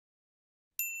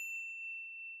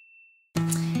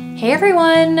Hey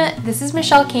everyone, this is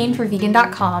Michelle Kane for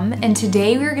Vegan.com, and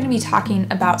today we're going to be talking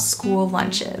about school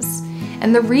lunches.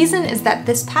 And the reason is that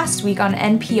this past week on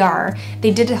NPR,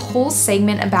 they did a whole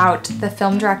segment about the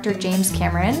film director James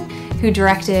Cameron, who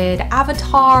directed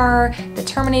Avatar, the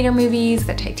Terminator movies,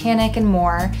 the Titanic, and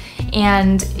more.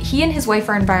 And he and his wife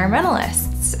are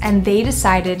environmentalists, and they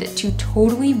decided to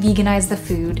totally veganize the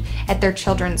food at their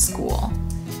children's school.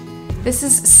 This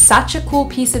is such a cool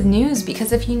piece of news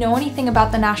because if you know anything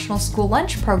about the National School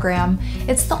Lunch Program,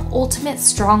 it's the ultimate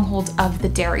stronghold of the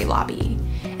dairy lobby.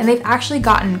 And they've actually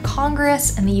gotten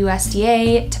Congress and the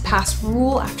USDA to pass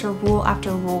rule after rule after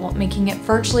rule, making it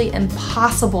virtually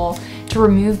impossible to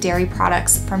remove dairy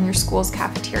products from your school's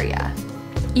cafeteria.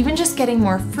 Even just getting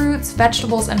more fruits,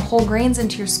 vegetables, and whole grains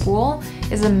into your school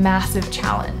is a massive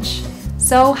challenge.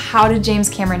 So how did James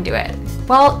Cameron do it?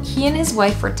 Well, he and his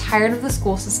wife were tired of the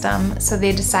school system, so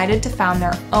they decided to found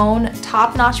their own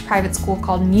top-notch private school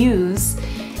called Muse,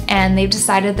 and they've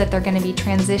decided that they're going to be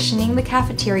transitioning the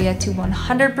cafeteria to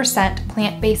 100%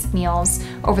 plant-based meals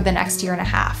over the next year and a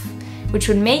half, which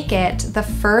would make it the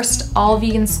first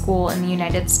all-vegan school in the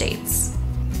United States.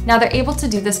 Now, they're able to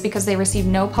do this because they receive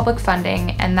no public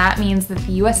funding, and that means that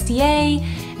the USDA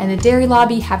and the dairy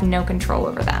lobby have no control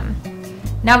over them.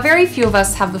 Now, very few of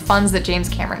us have the funds that James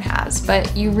Cameron has,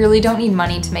 but you really don't need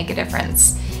money to make a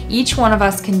difference. Each one of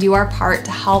us can do our part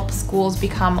to help schools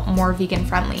become more vegan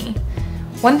friendly.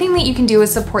 One thing that you can do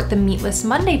is support the Meatless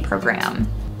Monday program.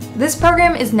 This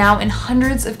program is now in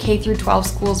hundreds of K-12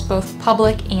 schools, both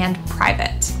public and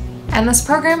private. And this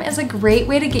program is a great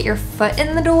way to get your foot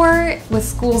in the door with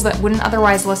schools that wouldn't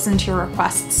otherwise listen to your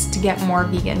requests to get more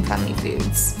vegan friendly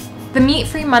foods. The Meat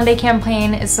Free Monday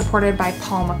campaign is supported by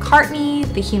Paul McCartney,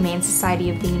 the Humane Society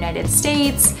of the United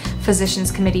States,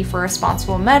 Physicians Committee for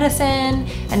Responsible Medicine,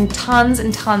 and tons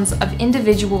of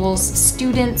individuals,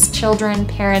 students, children,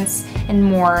 parents, and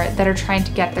more that are trying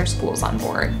to get their schools on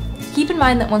board. Keep in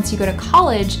mind that once you go to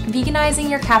college, veganizing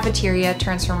your cafeteria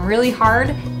turns from really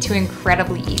hard to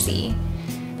incredibly easy.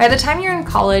 By the time you're in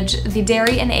college, the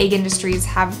dairy and egg industries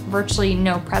have virtually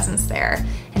no presence there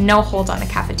and no hold on the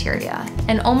cafeteria.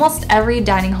 And almost every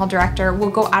dining hall director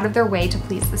will go out of their way to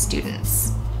please the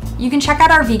students. You can check out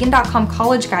our Vegan.com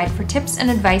college guide for tips and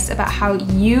advice about how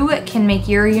you can make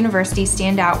your university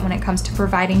stand out when it comes to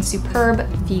providing superb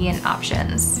vegan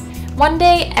options. One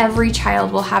day, every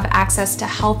child will have access to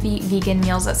healthy vegan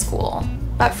meals at school.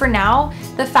 But for now,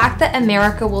 the fact that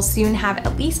America will soon have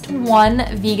at least one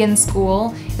vegan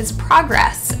school is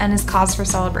progress and is cause for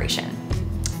celebration.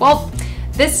 Well,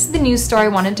 this is the news story I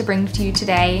wanted to bring to you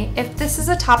today. If this is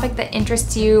a topic that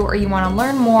interests you or you want to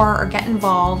learn more or get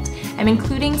involved, I'm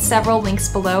including several links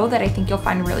below that I think you'll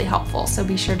find really helpful, so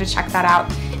be sure to check that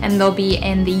out, and they'll be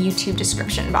in the YouTube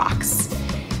description box.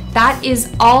 That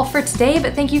is all for today,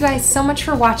 but thank you guys so much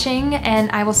for watching, and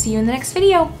I will see you in the next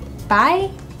video. Bye!